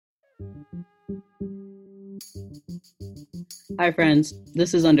Hi, friends.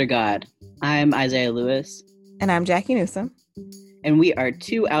 This is Under God. I'm Isaiah Lewis, And I'm Jackie Newsom. and we are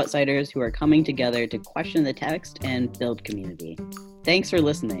two outsiders who are coming together to question the text and build community. Thanks for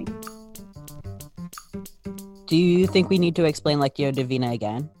listening. Do you think we need to explain Lectio Divina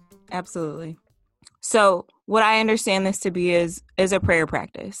again? Absolutely. So what I understand this to be is a prayer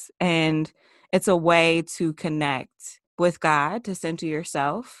practice, and it's a way to connect with God, to center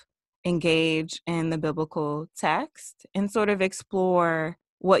yourself, engage in the biblical text, and sort of explore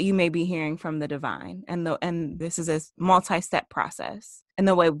what you may be hearing from the divine. And this is a multi-step process. And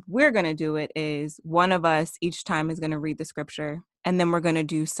the way we're going to do it is one of us each time is going to read the scripture, and then we're going to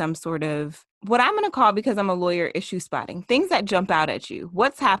do some sort of what I'm going to call, because I'm a lawyer, issue spotting, things that jump out at you.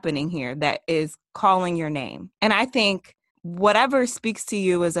 What's happening here that is calling your name? And I think whatever speaks to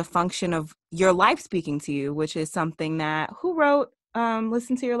you is a function of your life speaking to you, which is something that, who wrote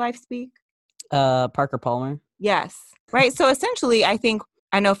Listen to Your Life Speak? Parker Palmer. Yes. Right. So essentially,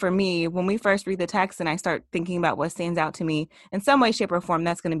 I know for me, when we first read the text and I start thinking about what stands out to me, in some way, shape, or form,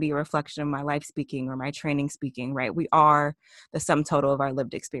 that's going to be a reflection of my life speaking or my training speaking, right? We are the sum total of our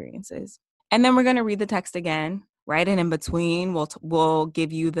lived experiences. And then we're going to read the text again, right? And in between, we'll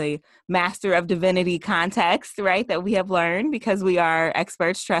give you the Master of Divinity context, right, that we have learned because we are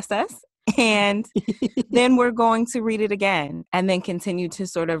experts, trust us. And then we're going to read it again and then continue to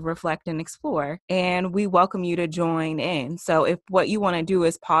sort of reflect and explore. And we welcome you to join in. So if what you want to do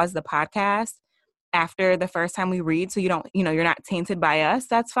is pause the podcast after the first time we read, so you don't, you're not tainted by us,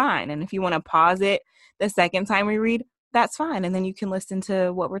 that's fine. And if you want to pause it the second time we read, that's fine. And then you can listen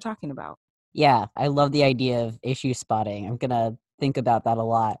to what we're talking about. Yeah, I love the idea of issue spotting. I'm going to think about that a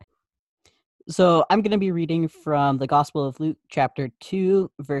lot. So I'm going to be reading from the Gospel of Luke, chapter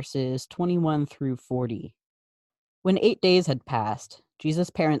 2, verses 21 through 40. When 8 days had passed, Jesus'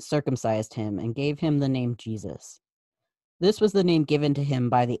 parents circumcised him and gave him the name Jesus. This was the name given to him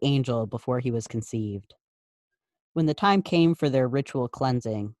by the angel before he was conceived. When the time came for their ritual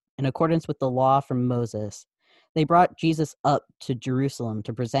cleansing, in accordance with the law from Moses, they brought Jesus up to Jerusalem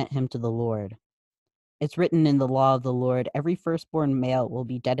to present him to the Lord. It's written in the law of the Lord, every firstborn male will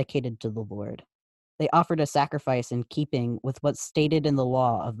be dedicated to the Lord. They offered a sacrifice in keeping with what's stated in the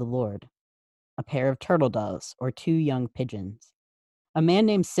law of the Lord, a pair of turtle doves or 2 young pigeons. A man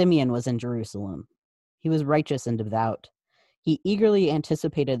named Simeon was in Jerusalem. He was righteous and devout. He eagerly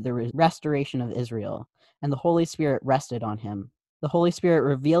anticipated the restoration of Israel, and the Holy Spirit rested on him. The Holy Spirit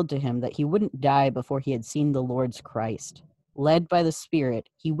revealed to him that he wouldn't die before he had seen the Lord's Christ. Led by the Spirit,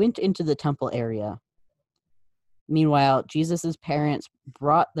 he went into the temple area. Meanwhile, Jesus' parents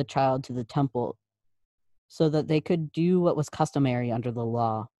brought the child to the temple so that they could do what was customary under the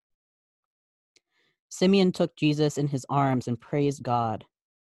law. Simeon took Jesus in his arms and praised God.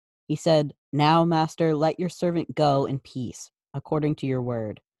 He said, "Now, Master, let your servant go in peace, according to your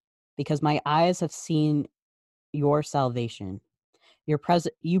word, because my eyes have seen your salvation.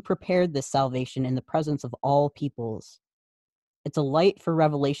 You prepared this salvation in the presence of all peoples. It's a light for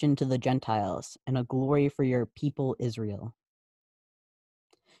revelation to the Gentiles and a glory for your people Israel."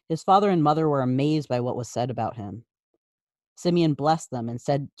 His father and mother were amazed by what was said about him. Simeon blessed them and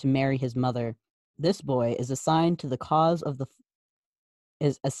said to Mary his mother, "This boy is assigned to be the cause of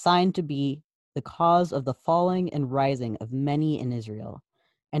the falling and rising of many in Israel,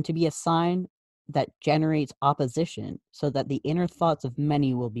 and to be a sign that generates opposition, so that the inner thoughts of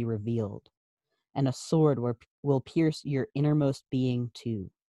many will be revealed, and a sword will pierce your innermost being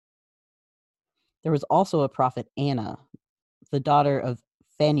too." There was also a prophet Anna, the daughter of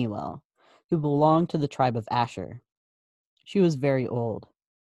Phanuel, who belonged to the tribe of Asher. She was very old.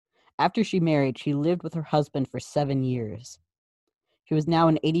 After she married, she lived with her husband for 7 years. She was now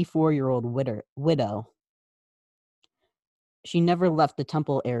an 84-year-old widow. She never left the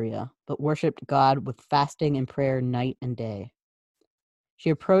temple area, but worshipped God with fasting and prayer night and day. She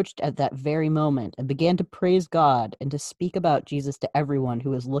approached at that very moment and began to praise God and to speak about Jesus to everyone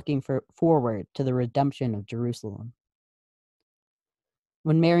who was looking forward to the redemption of Jerusalem.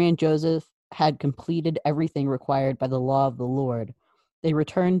 When Mary and Joseph had completed everything required by the law of the Lord, they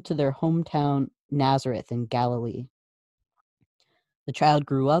returned to their hometown Nazareth in Galilee. The child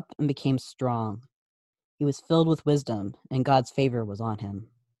grew up and became strong. He was filled with wisdom, and God's favor was on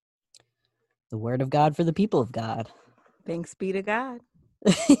him. The word of God for the people of God. Thanks be to God.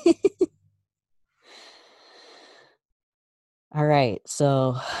 All right,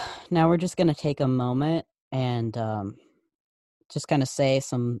 so now we're just going to take a moment and just kind of say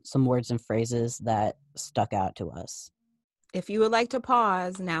some words and phrases that stuck out to us. If you would like to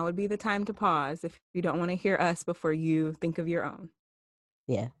pause, now would be the time to pause if you don't want to hear us before you think of your own.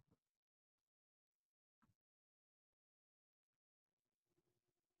 Yeah.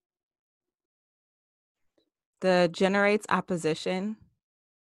 The generates opposition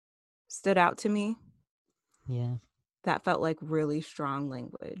stood out to me. Yeah. That felt like really strong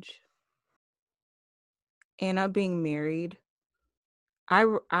language. Anna being married.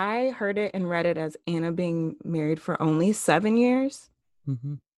 I heard it and read it as Anna being married for only 7 years.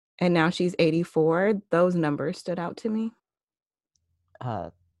 Mm-hmm. And now she's 84. Those numbers stood out to me.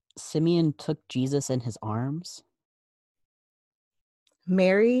 Simeon took Jesus in his arms.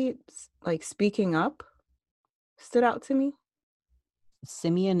 Mary, like, speaking up stood out to me.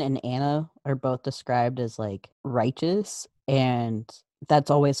 Simeon and Anna are both described as like righteous, and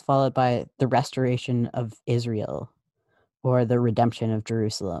that's always followed by the restoration of Israel or the redemption of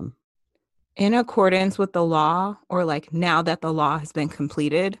Jerusalem. In accordance with the law, or like now that the law has been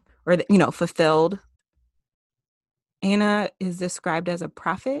completed or, fulfilled. Anna is described as a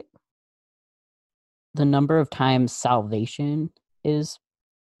prophet. The number of times salvation is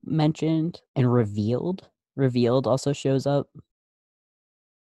mentioned and revealed also shows up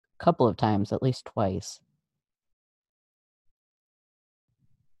a couple of times, at least twice.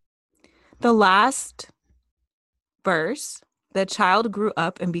 The last verse, the child grew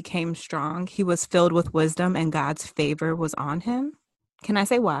up and became strong. He was filled with wisdom and God's favor was on him. Can I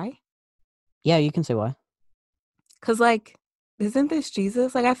say why? Yeah, you can say why. Because, like, isn't this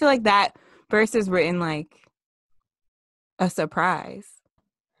Jesus? Like, I feel like that verse is written like a surprise.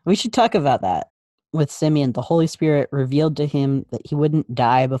 We should talk about that. With Simeon, the Holy Spirit revealed to him that he wouldn't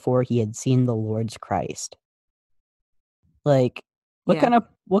die before he had seen the Lord's Christ. Like, what kind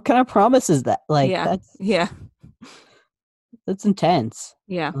of promise is that? Like, that's intense.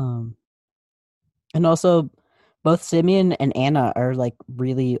 Yeah. And also, both Simeon and Anna are like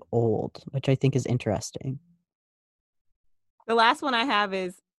really old, which I think is interesting. The last one I have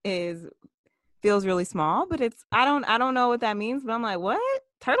is feels really small, but it's I don't know what that means, but I'm like, what?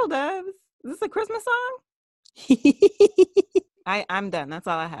 Turtle doves? Is this a Christmas song? I'm done. That's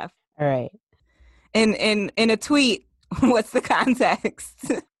all I have. All right. In a tweet, what's the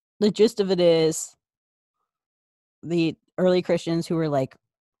context? The gist of it is the early Christians who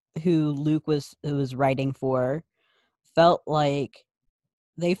Luke was writing for felt like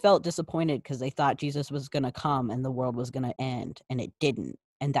they felt disappointed because they thought Jesus was going to come and the world was going to end, and it didn't.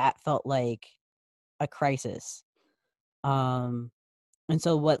 And that felt like a crisis. And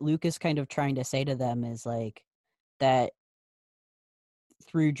so what Luke is kind of trying to say to them is like that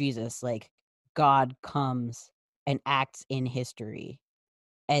through Jesus, like God comes and acts in history,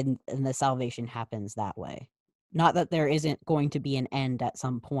 and the salvation happens that way. Not that there isn't going to be an end at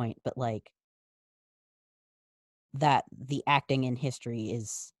some point, but like that the acting in history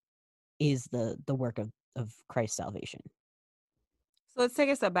is the work of Christ's salvation. So let's take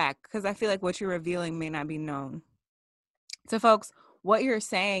a step back, because I feel like what you're revealing may not be known. So folks, what you're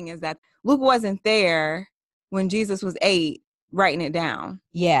saying is that Luke wasn't there when Jesus was 8 writing it down.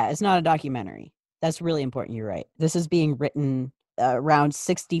 Yeah, it's not a documentary. That's really important. You're right. This is being written around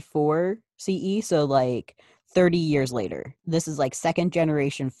 64 CE, so like 30 years later. This is like second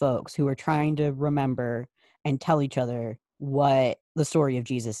generation folks who are trying to remember and tell each other what the story of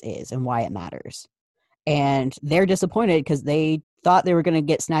Jesus is and why it matters. And they're disappointed because they thought they were going to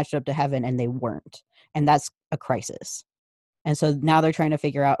get snatched up to heaven and they weren't. And that's a crisis. And so now they're trying to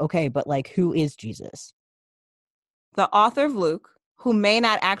figure out, okay, but like, who is Jesus? The author of Luke, who may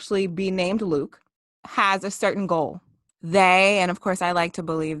not actually be named Luke, has a certain goal. They, and of course, I like to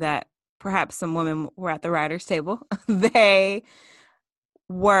believe that perhaps some women were at the writer's table. They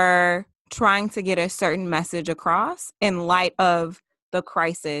were trying to get a certain message across in light of the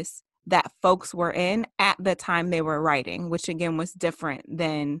crisis that folks were in at the time they were writing, which again was different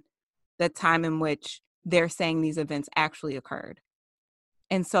than the time in which they're saying these events actually occurred.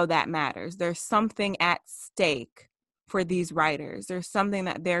 And so that matters. There's something at stake for these writers. There's something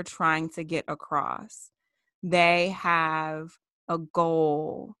that they're trying to get across. They have a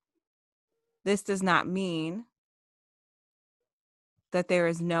goal. This does not mean that there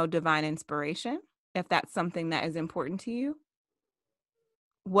is no divine inspiration, if that's something that is important to you.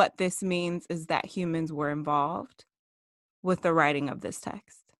 What this means is that humans were involved with the writing of this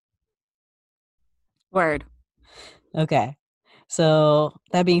text. Word. Okay. So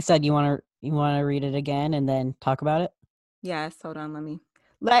that being said, you want to read it again and then talk about it? Yes, hold on,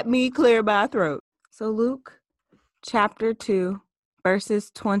 let me clear my throat. So Luke chapter 2,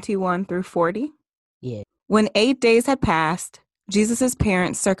 verses 21 through 40. Yeah. When 8 days had passed, Jesus'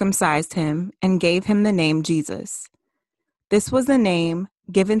 parents circumcised him and gave him the name Jesus. This was the name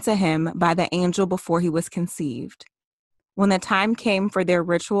given to him by the angel before he was conceived. When the time came for their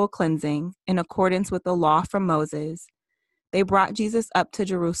ritual cleansing, in accordance with the law from Moses, they brought Jesus up to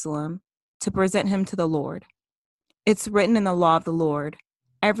Jerusalem to present him to the Lord. It's written in the law of the Lord.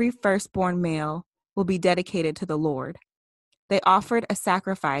 Every firstborn male will be dedicated to the Lord. They offered a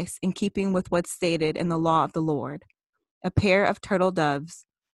sacrifice in keeping with what's stated in the law of the Lord, a pair of turtle doves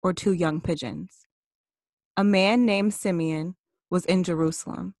or 2 young pigeons. A man named Simeon was in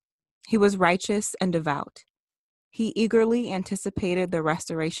Jerusalem. He was righteous and devout. He eagerly anticipated the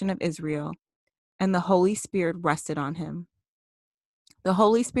restoration of Israel, and the Holy Spirit rested on him. The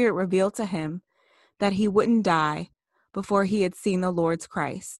Holy Spirit revealed to him that he wouldn't die before he had seen the Lord's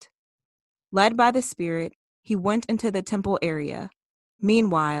Christ. Led by the Spirit, he went into the temple area.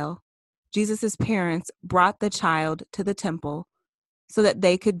 Meanwhile, Jesus' parents brought the child to the temple so that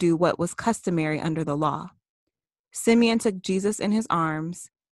they could do what was customary under the law. Simeon took Jesus in his arms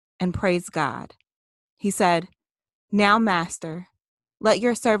and praised God. He said, "Now, Master, let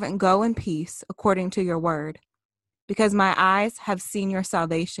your servant go in peace according to your word, because my eyes have seen your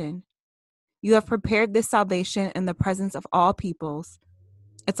salvation. You have prepared this salvation in the presence of all peoples.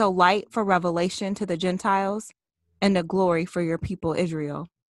 It's a light for revelation to the Gentiles and a glory for your people Israel."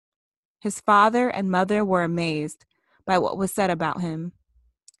 His father and mother were amazed by what was said about him.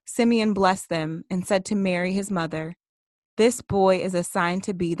 Simeon blessed them and said to Mary, his mother, "This boy is assigned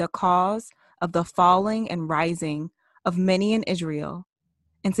to be the cause of the falling and rising of many in Israel,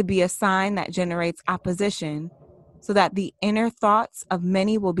 and to be a sign that generates opposition, so that the inner thoughts of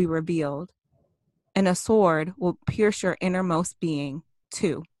many will be revealed, and a sword will pierce your innermost being,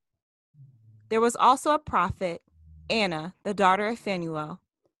 too." There was also a prophet, Anna, the daughter of Phanuel,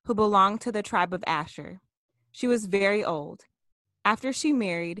 who belonged to the tribe of Asher. She was very old. After she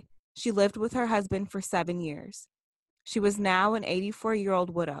married, she lived with her husband for 7 years. She was now an 84-year-old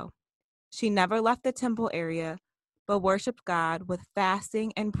widow. She never left the temple area, but worshiped God with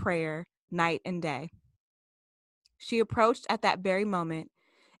fasting and prayer night and day. She approached at that very moment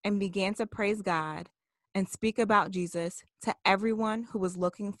and began to praise God and speak about Jesus to everyone who was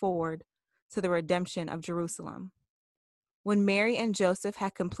looking forward to the redemption of Jerusalem. When Mary and Joseph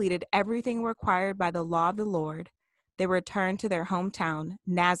had completed everything required by the law of the Lord, they returned to their hometown,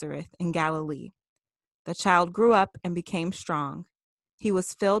 Nazareth in Galilee. The child grew up and became strong. He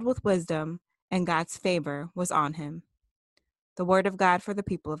was filled with wisdom, and God's favor was on him. The word of God for the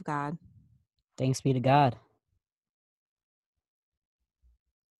people of God. Thanks be to God.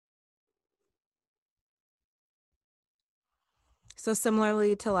 So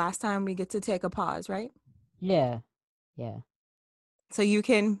similarly to last time, we get to take a pause, right? Yeah. So you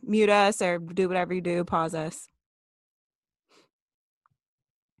can mute us or do whatever you do, pause us.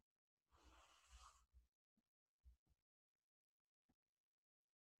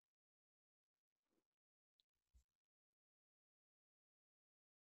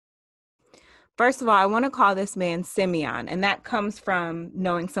 First of all, I want to call this man Simeon, and that comes from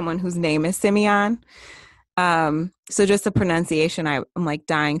knowing someone whose name is Simeon. So just the pronunciation, I'm like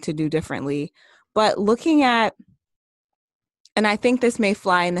dying to do differently. But looking at, and I think this may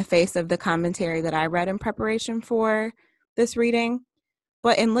fly in the face of the commentary that I read in preparation for this reading,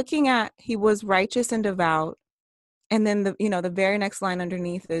 but in looking at, he was righteous and devout, and then the very next line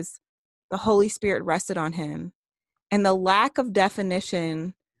underneath is the Holy Spirit rested on him, and the lack of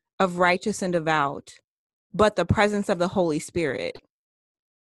definition of righteous and devout, but the presence of the Holy Spirit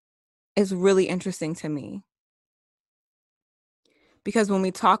is really interesting to me. Because when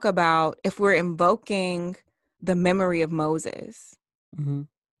we talk about, if we're invoking the memory of Moses,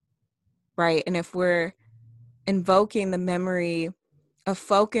 right? And if we're invoking the memory of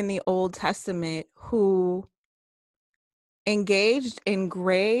folk in the Old Testament who engaged in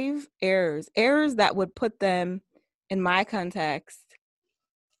grave errors that would put them, in my context,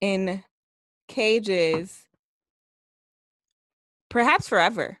 in cages, perhaps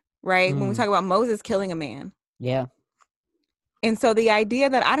forever, right? When we talk about Moses killing a man. Yeah. And so the idea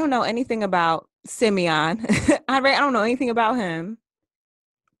that I don't know anything about Simeon, I don't know anything about him,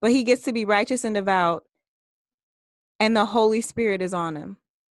 but he gets to be righteous and devout, and the Holy Spirit is on him.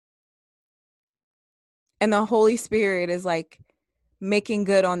 And the Holy Spirit is like making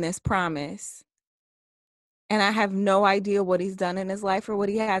good on this promise. And I have no idea what he's done in his life or what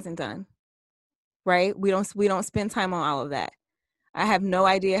he hasn't done. Right? We don't spend time on all of that. I have no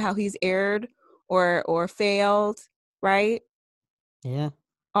idea how he's erred or failed, right? Yeah.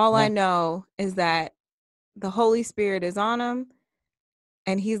 All I know is that the Holy Spirit is on him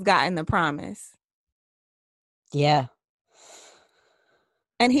and he's gotten the promise. Yeah.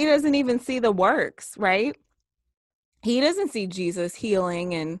 And he doesn't even see the works, right? He doesn't see Jesus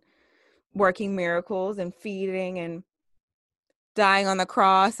healing and working miracles and feeding and dying on the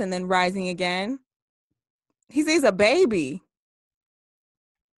cross and then rising again. He sees a baby.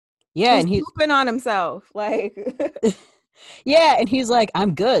 Yeah, He's and he's pooping on himself. Like, yeah, and he's like,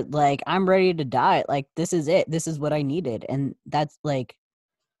 I'm good. Like, I'm ready to die. Like, this is it. This is what I needed. And that's like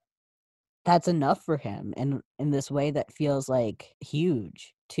that's enough for him. And in this way that feels like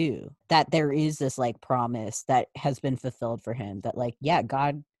huge too. That there is this like promise that has been fulfilled for him. That like, yeah,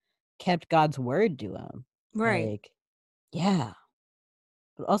 God kept God's word to him. right. Like, yeah.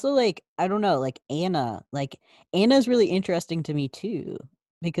 But also like, I don't know, like Anna's really interesting to me too.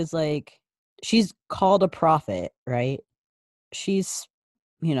 Because like she's called a prophet, right? She's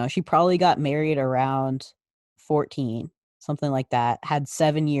she probably got married around 14, something like that, had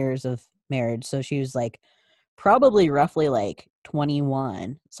 7 years of marriage. So she was like probably roughly like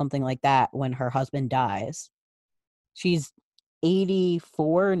 21, something like that when her husband dies. She's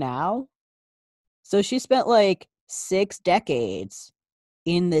 84 now. So she spent like 6 decades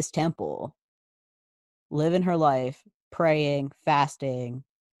in this temple, living her life, praying, fasting.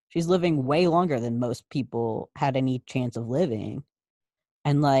 She's living way longer than most people had any chance of living.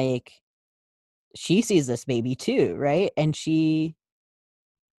 And like she sees this baby too, right? And she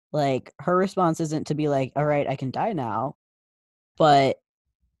like her response isn't to be like, all right, I can die now. But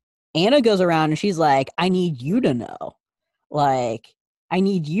Anna goes around and she's like, I need you to know. Like, I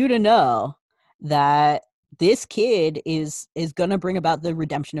need you to know that this kid is gonna bring about the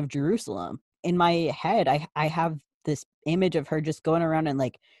redemption of Jerusalem. In my head, I have this image of her just going around and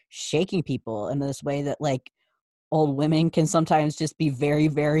like shaking people in this way that like old women can sometimes just be very,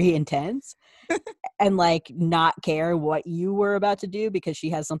 very intense and like not care what you were about to do because she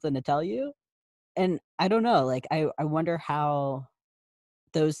has something to tell you. And I don't know, like I wonder how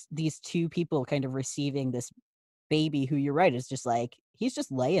these two people kind of receiving this baby who you're right is just like he's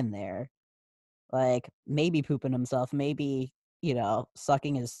just laying there, like maybe pooping himself, maybe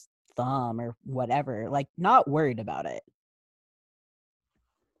sucking his thumb or whatever, like not worried about it.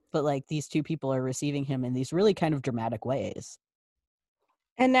 But like these two people are receiving him in these really kind of dramatic ways.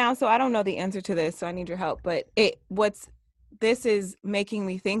 And now, so I don't know the answer to this, so I need your help. But what's this is making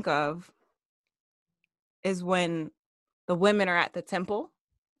me think of is when the women are at the temple,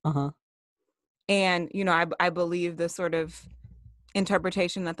 Uh-huh. and I believe the sort of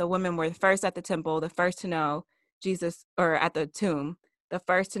interpretation that the women were the first at the temple, the first to know Jesus, or at the tomb, the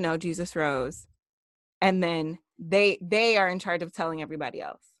first to know Jesus rose, and then they are in charge of telling everybody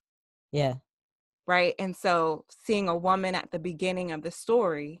else. Yeah. Right. And so seeing a woman at the beginning of the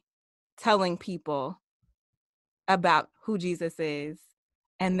story telling people about who Jesus is,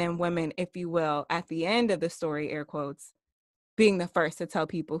 and then women, if you will, at the end of the story, air quotes, being the first to tell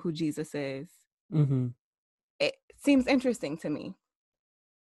people who Jesus is. Mm-hmm. It seems interesting to me.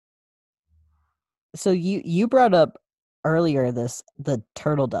 So you brought up earlier the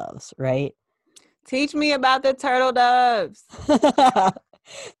turtle doves, right? Teach me about the turtle doves.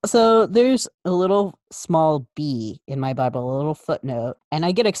 So there's a little small B in my Bible, a little footnote, and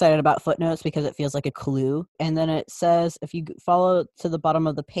I get excited about footnotes because it feels like a clue. And then it says, if you follow to the bottom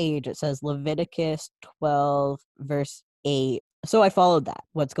of the page, it says Leviticus 12 verse 8. So I followed that.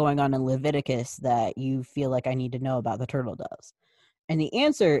 What's going on in Leviticus that you feel like I need to know about the turtle doves? And the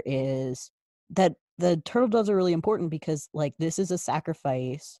answer is that the turtle doves are really important because like this is a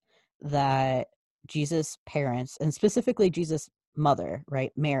sacrifice that Jesus' parents, and specifically Jesus' mother,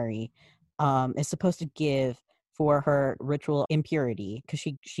 right, Mary, is supposed to give for her ritual impurity because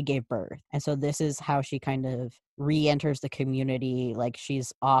she gave birth. And so this is how she kind of re-enters the community, like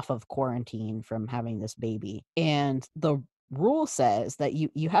she's off of quarantine from having this baby. And the rule says that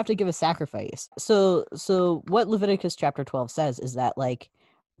you have to give a sacrifice. So what Leviticus chapter 12 says is that like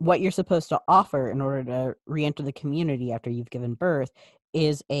what you're supposed to offer in order to re-enter the community after you've given birth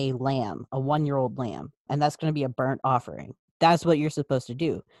is a lamb, a 1-year-old lamb, and that's going to be a burnt offering. That's what you're supposed to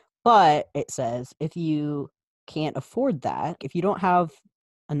do. But it says if you can't afford that, if you don't have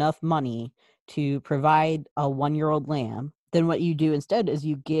enough money to provide a 1-year-old lamb, then what you do instead is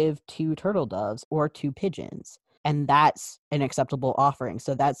you give 2 turtle doves or 2 pigeons, and that's an acceptable offering.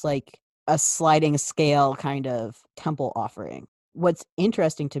 So that's like a sliding scale kind of temple offering. What's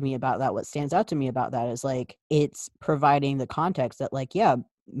interesting to me about that, what stands out to me about that is like it's providing the context that like, yeah,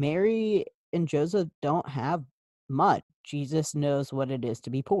 Mary and Joseph don't have much. Jesus knows what it is to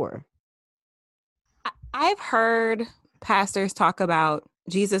be poor. I've heard pastors talk about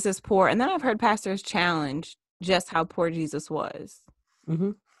Jesus is poor, and then I've heard pastors challenge just how poor Jesus was.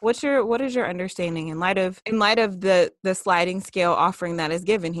 Mm-hmm. What is your understanding in light of the sliding scale offering that is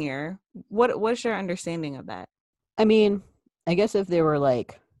given here? What's your understanding of that? I mean, I guess if they were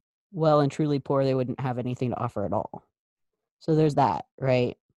like well and truly poor, they wouldn't have anything to offer at all. So there's that,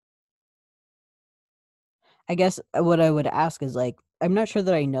 right? I guess what I would ask is like, I'm not sure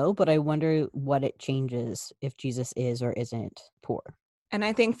that I know, but I wonder what it changes if Jesus is or isn't poor. And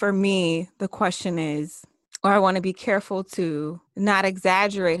I think for me, the question is, or I want to be careful to not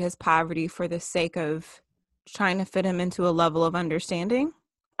exaggerate his poverty for the sake of trying to fit him into a level of understanding.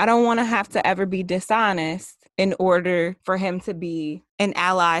 I don't want to have to ever be dishonest in order for him to be an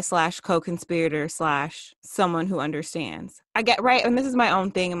ally / co-conspirator / someone who understands. I get right. And this is my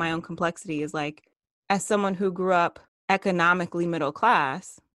own thing and my own complexity is like, as someone who grew up economically middle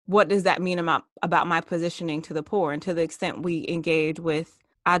class, what does that mean about my positioning to the poor? And to the extent we engage with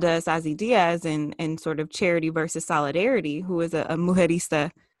Ada Azazi Diaz and sort of charity versus solidarity, who is a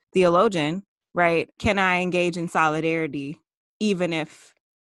mujerista theologian, right? Can I engage in solidarity even if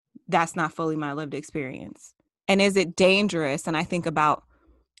that's not fully my lived experience? And is it dangerous? And I think about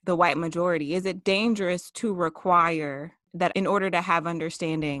the white majority. Is it dangerous to require that in order to have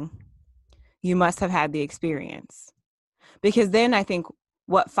understanding, you must have had the experience? Because then I think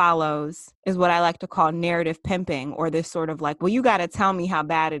what follows is what I like to call narrative pimping, or this sort of like, well, you got to tell me how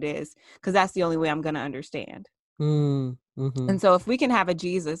bad it is because that's the only way I'm going to understand. Mm-hmm. And so if we can have a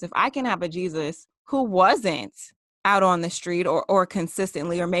Jesus, if I can have a Jesus who wasn't out on the street or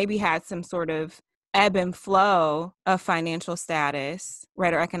consistently, or maybe had some sort of ebb and flow of financial status,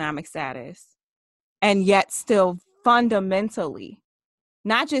 right, or economic status, and yet still fundamentally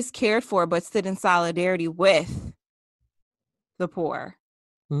not just cared for, but stood in solidarity with the poor.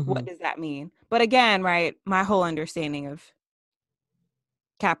 What does that mean? But again, right, my whole understanding of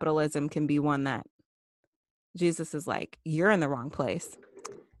capitalism can be one that Jesus is like, you're in the wrong place.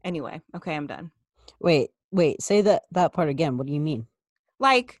 Anyway, okay, I'm done. Wait, say that part again. What do you mean?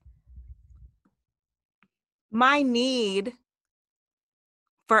 Like, my need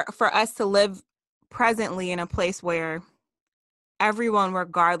for us to live presently in a place where everyone,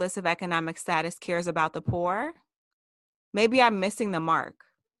 regardless of economic status, cares about the poor, maybe I'm missing the mark.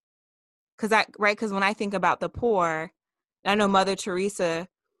 Because when I think about the poor, I know Mother Teresa,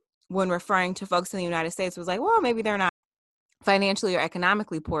 when referring to folks in the United States, was like, well, maybe they're not financially or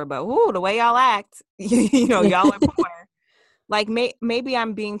economically poor, but the way y'all act, y'all are poor. Like maybe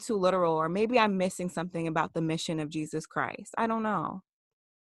I'm being too literal, or maybe I'm missing something about the mission of Jesus Christ. I don't know.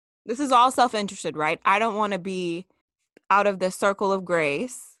 This is all self-interested, right? I don't want to be out of the circle of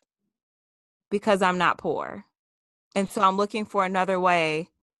grace because I'm not poor. And so I'm looking for another way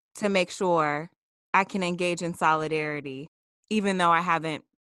to make sure I can engage in solidarity, even though I haven't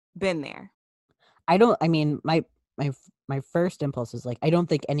been there. My first impulse is like, I don't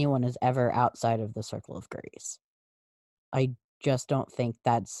think anyone is ever outside of the circle of grace. I just don't think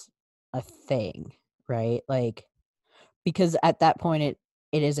that's a thing, right? Like, because at that point it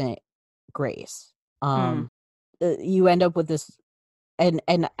isn't grace. You end up with this, and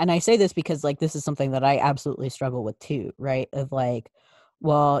I say this because like this is something that I absolutely struggle with too, right? Of like,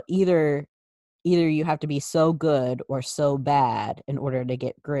 well, either you have to be so good or so bad in order to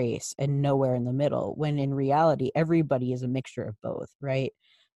get grace, and nowhere in the middle, when in reality everybody is a mixture of both, right?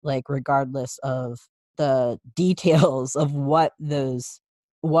 Like regardless of the details of what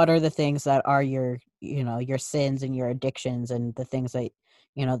are the things that are your sins and your addictions, and the things that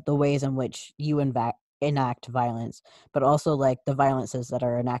the ways in which you enact violence, but also like the violences that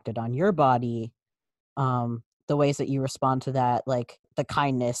are enacted on your body, the ways that you respond to that, like the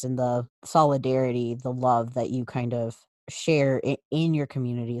kindness and the solidarity, the love that you kind of share in your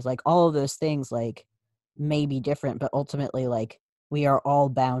communities, like all of those things like may be different, but ultimately like we are all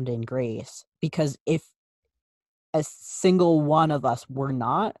bound in grace, because if a single one of us were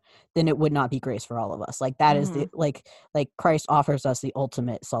not, then it would not be grace for all of us. Like that is the like Christ offers us the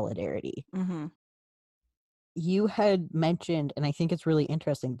ultimate solidarity. You had mentioned, and I think it's really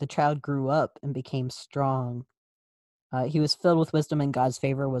interesting, the child grew up and became strong. He was filled with wisdom and God's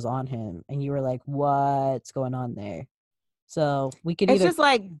favor was on him. And you were like, what's going on there? So we could It's just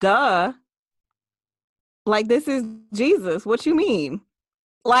like, duh. Like, this is Jesus. What you mean?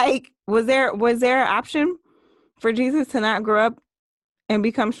 Like, was there an option for Jesus to not grow up and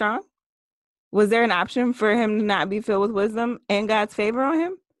become strong? Was there an option for him to not be filled with wisdom and God's favor on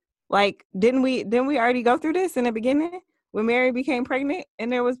him? Like, didn't we already go through this in the beginning when Mary became pregnant and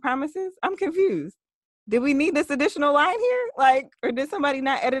there was promises? I'm confused. Did we need this additional line here? Like, or did somebody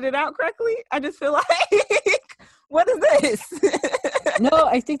not edit it out correctly? I just feel like, what is this? No,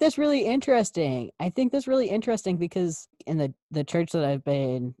 I think that's really interesting. Because in the church that I've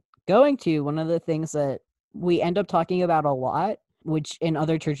been going to, one of the things that we end up talking about a lot, which in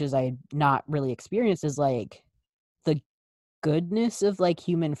other churches I not really experienced, is like the goodness of like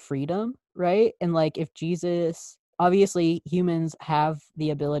human freedom, right? And like if Jesus obviously humans have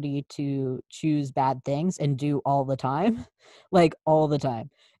the ability to choose bad things and do all the time, like all the time.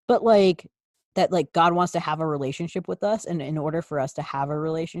 But like that, like God wants to have a relationship with us, and in order for us to have a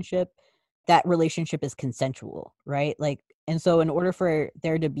relationship, that relationship is consensual, right? Like, and so in order for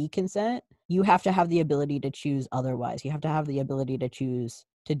there to be consent, you have to have the ability to choose otherwise. You have to have the ability to choose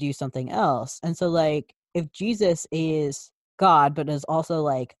to do something else. And so like if Jesus is God but is also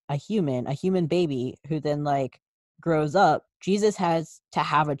like a human baby who then like grows up, Jesus has to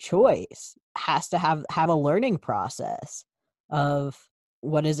have a choice, has to have a learning process of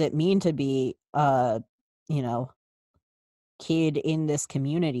what does it mean to be you know, kid in this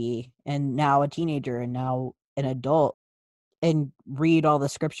community and now a teenager and now an adult, and read all the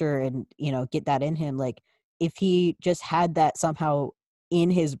scripture and, you know, get that in him. Like if he just had that somehow in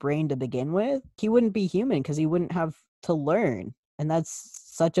his brain to begin with, he wouldn't be human because he wouldn't have to learn. And that's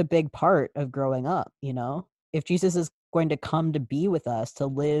such a big part of growing up, you know? If Jesus is going to come to be with us, to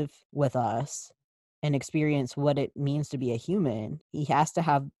live with us and experience what it means to be a human, he has to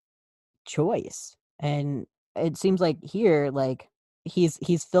have choice. And it seems like here, like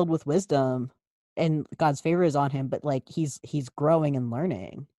he's filled with wisdom and God's favor is on him, but like he's growing and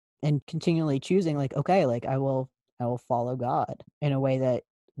learning and continually choosing, like, okay, like I will follow God in a way that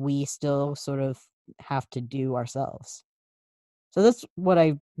we still sort of have to do ourselves. So that's what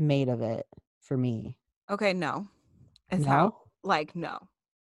I made of it for me. Okay, no. It's how, No? like, no.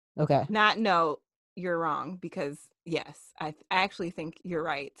 Okay. Not no, you're wrong, because yes, I actually think you're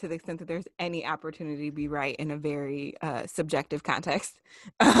right to the extent that there's any opportunity to be right in a very subjective context.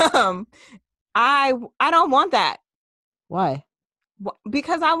 um, I don't want that. Why?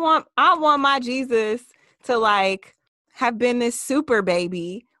 Because I want my Jesus to like have been this super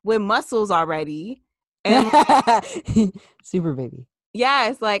baby with muscles already. And Super baby. yeah,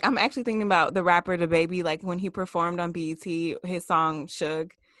 it's like I'm actually thinking about the rapper DaBaby, like when he performed on BET, his song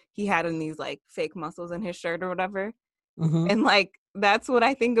Suge, he had in these like fake muscles in his shirt or whatever. Mm-hmm. And like that's what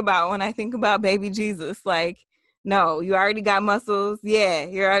I think about when I think about baby Jesus. Like, no, you already got muscles. Yeah,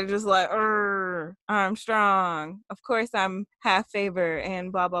 you're already just like, I'm strong. Of course I'm half favor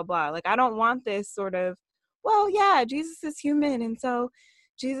and blah blah blah. Like I don't want this sort of, well, yeah, Jesus is human and so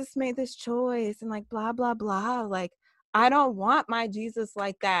Jesus made this choice and like blah blah blah. Like I don't want my Jesus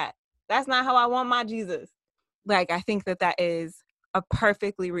like that. That's not how I want my Jesus. Like I think that is a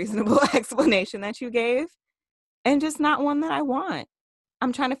perfectly reasonable explanation that you gave, and just not one that I want.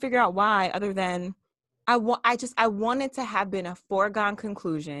 I'm trying to figure out why, other than I wanted to have been a foregone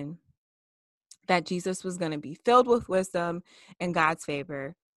conclusion that Jesus was going to be filled with wisdom and God's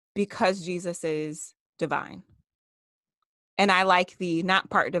favor because Jesus is divine. And I like the not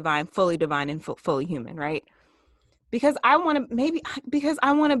part divine, and fully human, right? Because I want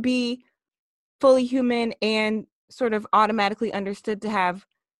to be fully human and sort of automatically understood to have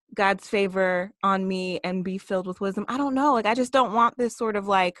God's favor on me and be filled with wisdom. I don't know. Like, I just don't want this sort of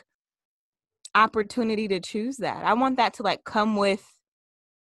like opportunity to choose that. I want that to like come with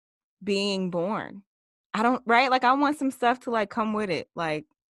being born. I don't, right? Like, I want some stuff to like come with it. Like,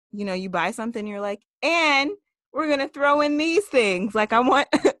 you know, you buy something, you're like, and we're going to throw in these things. Like, I want,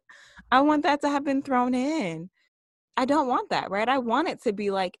 I want that to have been thrown in. I don't want that, right? I want it to be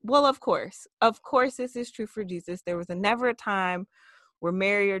like, well, of course, this is true for Jesus. There was never a time where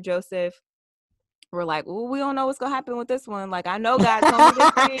Mary or Joseph were like, oh, we don't know what's going to happen with this one. Like, I know God told me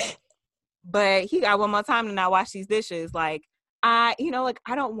this thing, but he got one more time to not wash these dishes. Like, I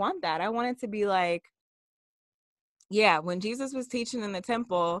don't want that. I want it to be like, yeah, when Jesus was teaching in the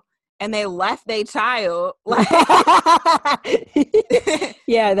temple and they left their child, like,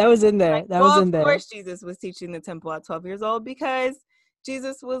 yeah, that was in there. like, That was in of there. course, Jesus was teaching the temple at 12 years old because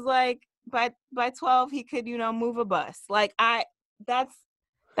Jesus was like, by 12, he could, move a bus. Like, that's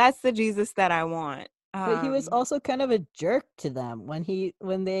the Jesus that I want. But he was also kind of a jerk to them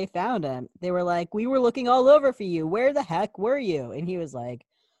when they found him. They were like, "We were looking all over for you. Where the heck were you?" And he was like,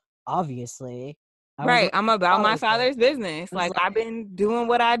 "Obviously, right. I'm about my father's business. Like, I've been doing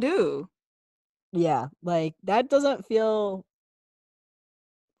what I do." Yeah, like that doesn't feel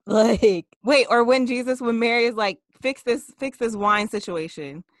like wait. Or when Mary is like, fix this wine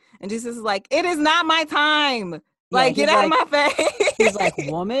situation, and Jesus is like, "It is not my time. Like, get out of my face." He's like,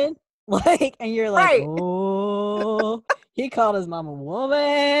 "Woman." Like, and you're like, right. "Oh, he called his mom a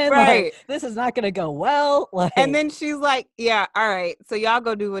woman. Right. Like, this is not gonna go well." Like, and then she's like, "Yeah, all right. So y'all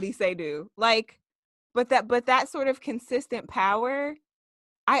go do what he say do." Like, but that sort of consistent power,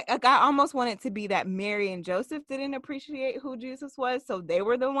 I almost want it to be that Mary and Joseph didn't appreciate who Jesus was, so they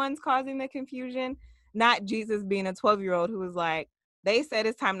were the ones causing the confusion, not Jesus being a 12-year-old who was like, "They said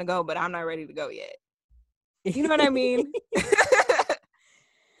it's time to go, but I'm not ready to go yet." You know what I mean?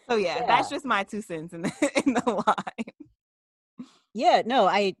 So yeah, that's just my 2 cents in the line. Yeah, no,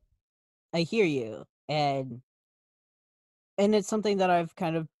 I hear you. And it's something that I've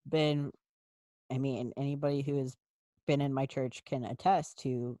kind of been, I mean, anybody who has been in my church can attest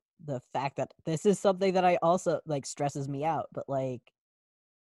to the fact that this is something that I also like stresses me out. But like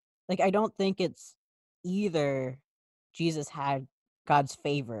I don't think it's either Jesus had God's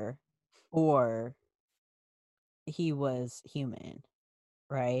favor or he was human,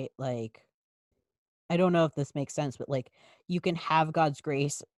 right? Like, I don't know if this makes sense, but like you can have God's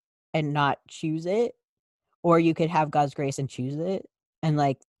grace and not choose it, or you could have God's grace and choose it. And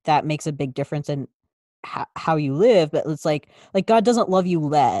like that makes a big difference in how you live. But it's like God doesn't love you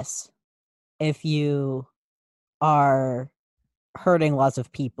less if you are hurting lots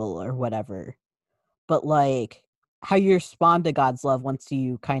of people or whatever. But like how you respond to God's love once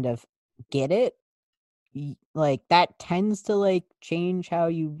you kind of get it, like that tends to like change how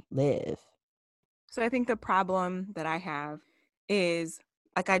you live. So I think the problem that I have is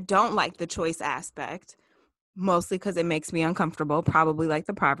like I don't like the choice aspect, mostly because it makes me uncomfortable, probably like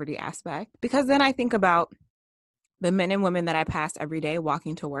the poverty aspect. Because then I think about the men and women that I pass every day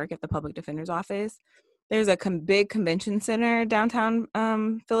walking to work at the public defender's office. There's a big convention center downtown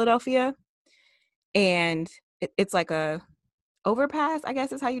Philadelphia, and it's like a overpass, I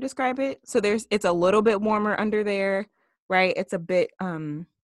guess is how you describe it. So it's a little bit warmer under there, right? It's a bit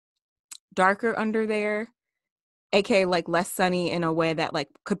darker under there, aka like less sunny in a way that like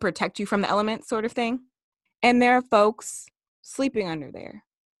could protect you from the elements sort of thing. And there are folks sleeping under there,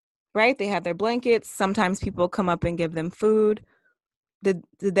 right? They have their blankets. Sometimes people come up and give them food. Did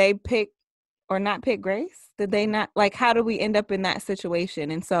they pick or not pick grace? Did they not? Like, how do we end up in that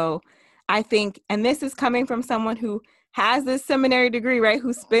situation? And so I think, and this is coming from someone who has this seminary degree, right?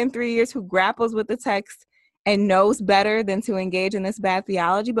 Who spent 3 years, who grapples with the text and knows better than to engage in this bad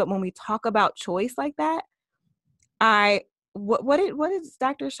theology. But when we talk about choice like that, what did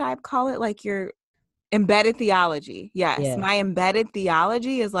Dr. Scheib call it? Like your embedded theology. Yes. Yeah. My embedded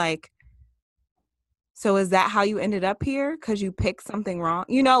theology is like, so is that how you ended up here? Because you picked something wrong?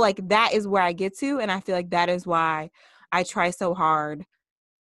 You know, like that is where I get to. And I feel like that is why I try so hard,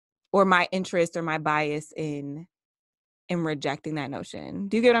 or my interest or my bias in rejecting that notion.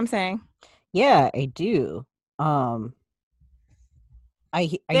 Do you get what I'm saying? Yeah, I do. I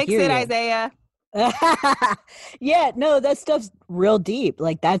Fix hear it, you. Isaiah. Yeah, no, that stuff's real deep.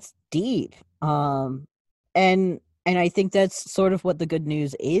 Like that's deep. And I think that's sort of what the good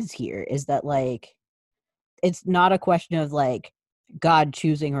news is here, is that like it's not a question of like God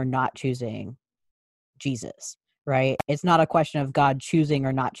choosing or not choosing Jesus, right? It's not a question of God choosing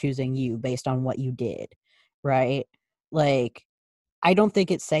or not choosing you based on what you did, right? Like I don't think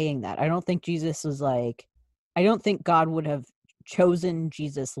it's saying that. I don't think Jesus was like, I don't think God would have chosen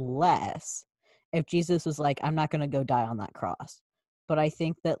Jesus less if Jesus was like, I'm not going to go die on that cross. But I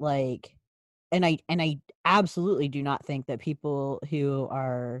think that like, and I absolutely do not think that people who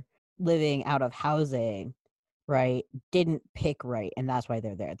are living out of housing, right, didn't pick right, and that's why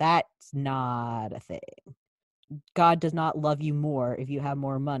they're there. That's not a thing. God does not love you more if you have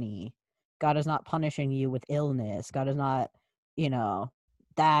more money. God is not punishing you with illness. God is not, you know,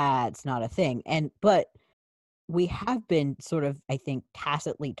 that's not a thing. But we have been sort of, I think,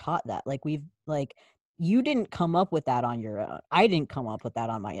 tacitly taught that. Like we've like, you didn't come up with that on your own. I didn't come up with that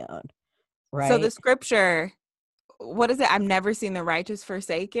on my own. Right. So the scripture, what is it? I've never seen the righteous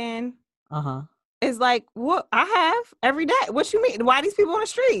forsaken. Uh-huh. It's like, what I have every day. What you mean? Why are these people on the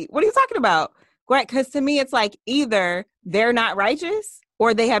street? What are you talking about? Right? Because to me, it's like either they're not righteous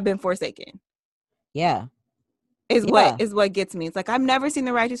or they have been forsaken. Yeah. Is what gets me. It's like, I've never seen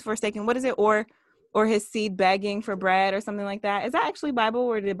the righteous forsaken. What is it? Or his seed begging for bread or something like that. Is that actually Bible,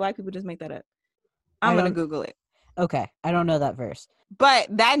 or did Black people just make that up? I'm going to Google it. Okay. I don't know that verse. But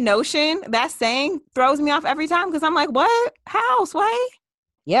that notion, that saying throws me off every time, because I'm like, what? How, Sway?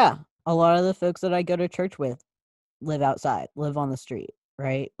 Yeah. A lot of the folks that I go to church with live outside, live on the street,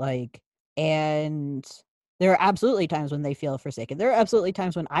 right? Like, and there are absolutely times when they feel forsaken. There are absolutely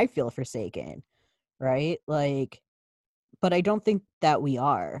times when I feel forsaken, right? Like, but I don't think that we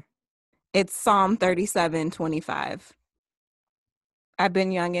are. It's Psalm 37:25. I've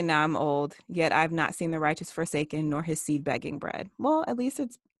been young and now I'm old, yet I've not seen the righteous forsaken, nor his seed begging bread. Well, at least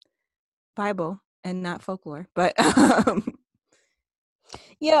it's Bible and not folklore. But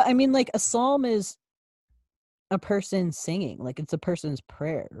yeah, I mean, like a psalm is a person singing, like it's a person's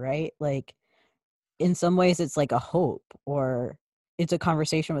prayer, right? Like in some ways it's like a hope, or it's a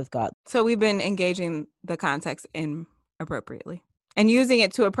conversation with God. So we've been engaging the context inappropriately and using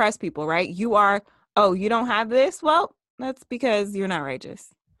it to oppress people, right? You are oh, you don't have this? Well, that's because you're not righteous.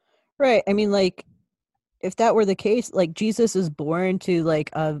 Right. I mean, like, if that were the case, like, Jesus is born to like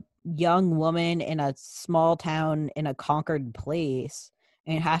a young woman in a small town in a conquered place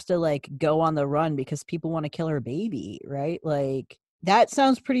and has to like go on the run because people want to kill her baby, right? Like, that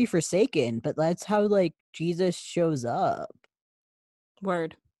sounds pretty forsaken, but that's how like Jesus shows up.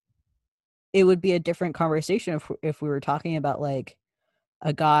 Word. It would be a different conversation if we were talking about like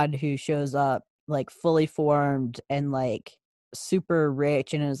a God who shows up like fully formed and like super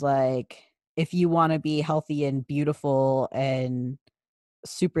rich and is like, if you want to be healthy and beautiful and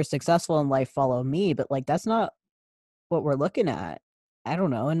super successful in life, follow me. But like, that's not what we're looking at. I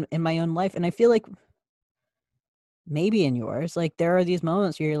don't know, in my own life. And I feel like maybe in yours, like there are these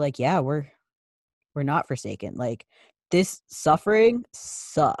moments where you're like, yeah, we're not forsaken. Like, this suffering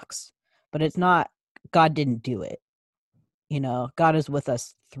sucks, but it's not, God didn't do it. God is with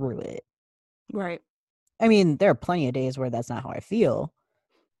us through it. Right. I mean, there are plenty of days where that's not how I feel,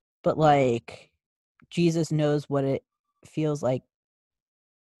 but like, Jesus knows what it feels like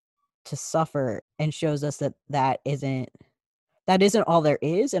to suffer and shows us that isn't all there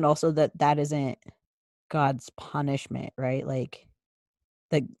is, and also that isn't God's punishment, right? Like,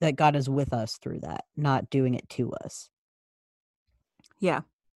 that God is with us through that, not doing it to us. Yeah.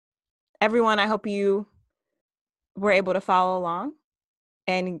 Everyone, I hope you were able to follow along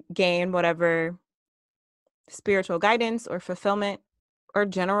and gain whatever spiritual guidance or fulfillment or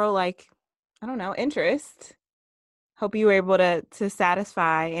general, like, I don't know, interest. Hope you were able to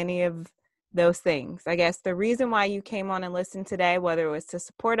satisfy any of those things. I guess the reason why you came on and listened today, whether it was to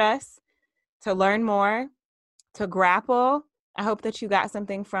support us, to learn more, to grapple, I hope that you got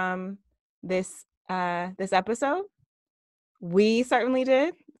something from this this episode. We certainly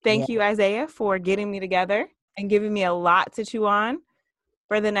did. Thank you, Isaiah, for getting me together and giving me a lot to chew on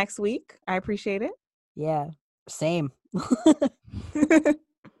for the next week. I appreciate it. Yeah, same.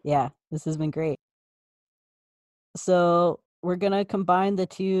 Yeah, this has been great. So we're gonna combine the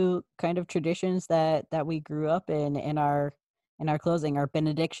two kind of traditions that we grew up in our closing, our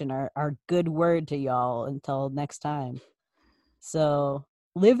benediction, our good word to y'all until next time. So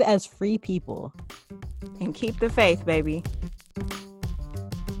live as free people and keep the faith, baby.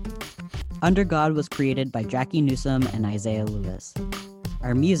 Under God was created by Jackie Newsom and Isaiah Lewis.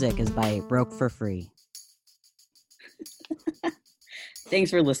 Our music is by Broke for Free. Thanks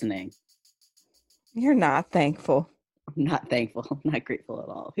for listening. You're not thankful. I'm not thankful. I'm not grateful at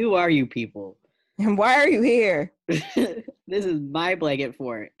all. Who are you people? And why are you here? This is my blanket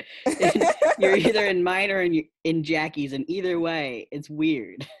fort. You're either in mine or in Jackie's, and either way, it's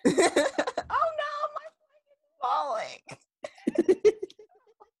weird. Oh no, my blanket's falling.